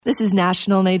This is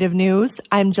National Native News.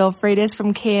 I'm Jill Freitas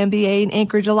from KMBA in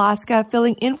Anchorage, Alaska,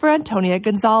 filling in for Antonia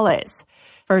Gonzalez.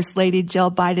 First Lady Jill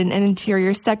Biden and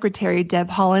Interior Secretary Deb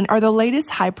Haaland are the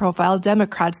latest high-profile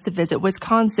Democrats to visit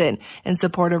Wisconsin in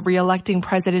support of re-electing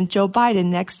President Joe Biden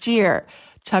next year.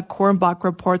 Chuck Quirmbach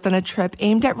reports on a trip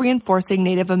aimed at reinforcing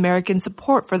Native American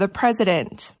support for the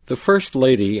president. The First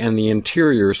Lady and the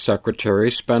Interior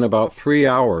Secretary spent about 3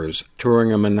 hours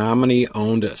touring a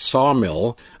Menominee-owned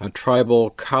sawmill, a tribal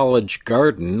college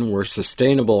garden where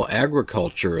sustainable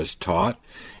agriculture is taught,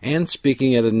 and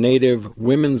speaking at a Native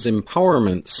Women's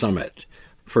Empowerment Summit.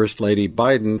 First Lady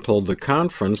Biden told the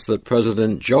conference that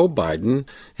President Joe Biden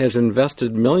has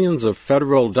invested millions of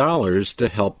federal dollars to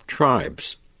help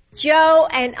tribes. Joe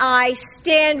and I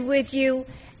stand with you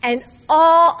and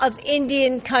all of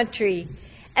Indian country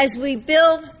as we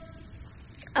build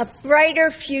a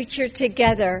brighter future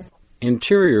together.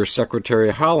 Interior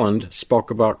Secretary Haaland spoke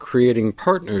about creating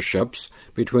partnerships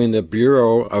between the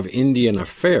Bureau of Indian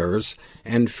Affairs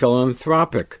and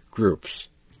philanthropic groups.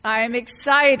 I am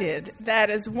excited that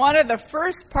as one of the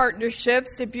first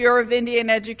partnerships, the Bureau of Indian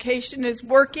Education is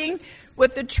working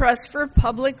with the Trust for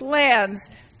Public Lands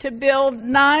to build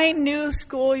 9 new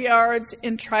schoolyards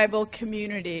in tribal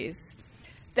communities.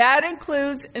 That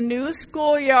includes a new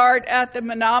schoolyard at the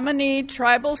Menominee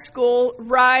Tribal School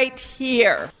right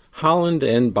here. Haaland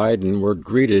and Biden were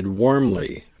greeted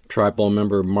warmly. Tribal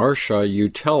member Marcia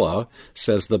Utela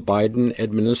says the Biden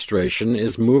administration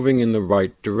is moving in the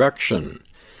right direction.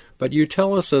 But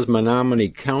Utela says Menominee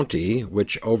County,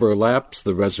 which overlaps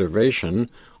the reservation,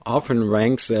 often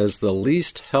ranks as the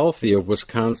least healthy of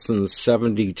Wisconsin's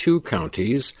 72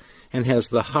 counties and has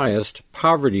the highest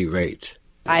poverty rate.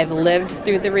 I've lived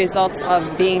through the results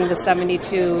of being the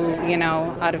 72,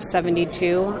 out of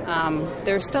 72.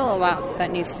 There's still a lot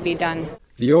that needs to be done.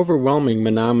 The overwhelming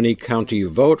Menominee County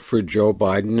vote for Joe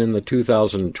Biden in the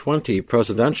 2020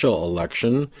 presidential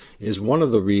election is one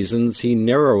of the reasons he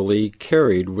narrowly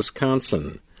carried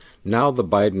Wisconsin. Now the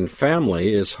Biden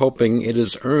family is hoping it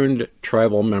has earned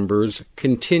tribal members'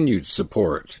 continued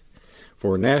support.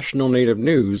 For National Native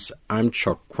News, I'm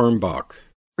Chuck Quirmbach.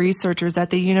 Researchers at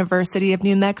the University of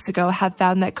New Mexico have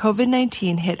found that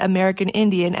COVID-19 hit American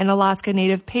Indian and Alaska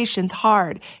Native patients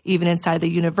hard, even inside the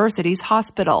university's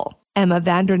hospital. Emma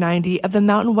Vanderneindy of the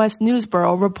Mountain West News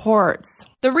Bureau reports.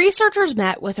 The researchers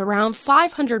met with around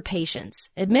 500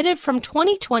 patients admitted from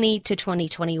 2020 to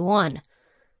 2021.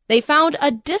 They found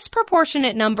a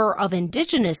disproportionate number of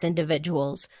Indigenous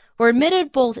individuals were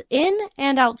admitted both in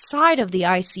and outside of the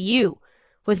ICU,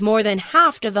 with more than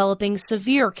half developing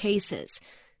severe cases.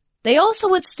 They also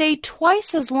would stay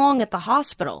twice as long at the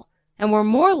hospital and were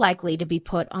more likely to be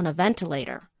put on a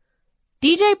ventilator.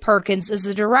 DJ Perkins is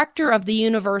the director of the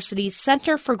university's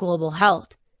Center for Global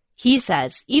Health. He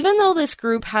says even though this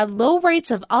group had low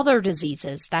rates of other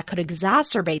diseases that could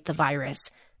exacerbate the virus,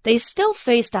 they still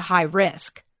faced a high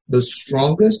risk. The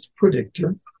strongest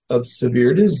predictor of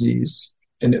severe disease,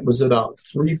 and it was about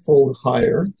 3-fold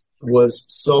higher, was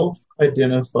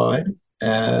self-identified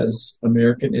as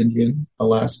American Indian,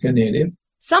 Alaska Native.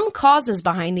 Some causes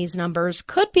behind these numbers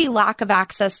could be lack of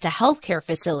access to healthcare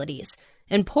facilities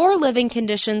and poor living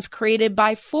conditions created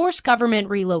by forced government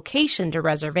relocation to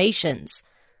reservations.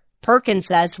 Perkins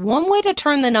says one way to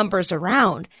turn the numbers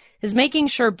around is making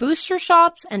sure booster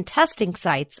shots and testing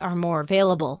sites are more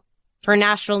available. For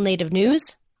National Native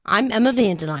News, I'm Emma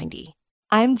Vanderneindy.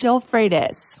 I'm Jill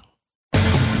Freitas.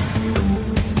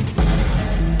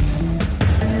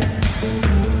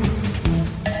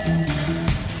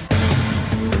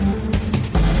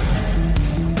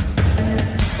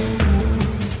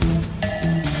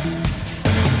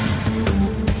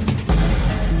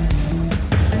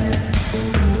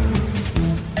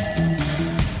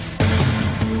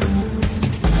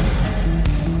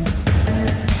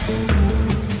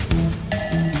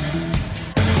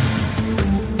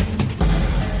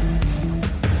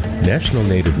 National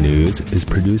Native News is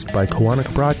produced by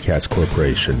Koahnic Broadcast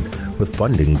Corporation with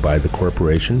funding by the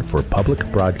Corporation for Public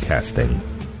Broadcasting.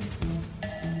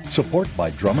 Support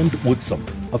by Drummond Woodsum,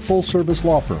 a full-service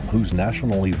law firm whose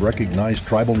nationally recognized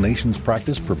tribal nations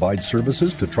practice provides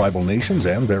services to tribal nations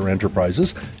and their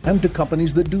enterprises and to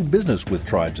companies that do business with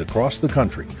tribes across the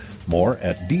country. More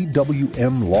at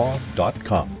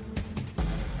dwmlaw.com.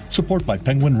 Support by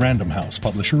Penguin Random House,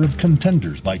 publisher of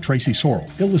Contenders by Tracy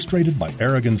Sorrell, illustrated by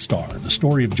Aragon Starr, the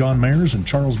story of John Mayers and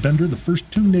Charles Bender, the first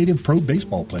 2 native pro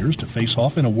baseball players to face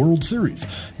off in a World Series.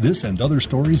 This and other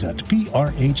stories at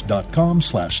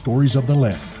prh.com/stories of the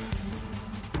land.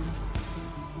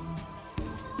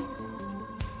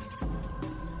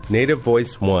 Native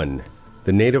Voice One,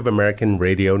 the Native American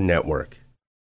Radio Network.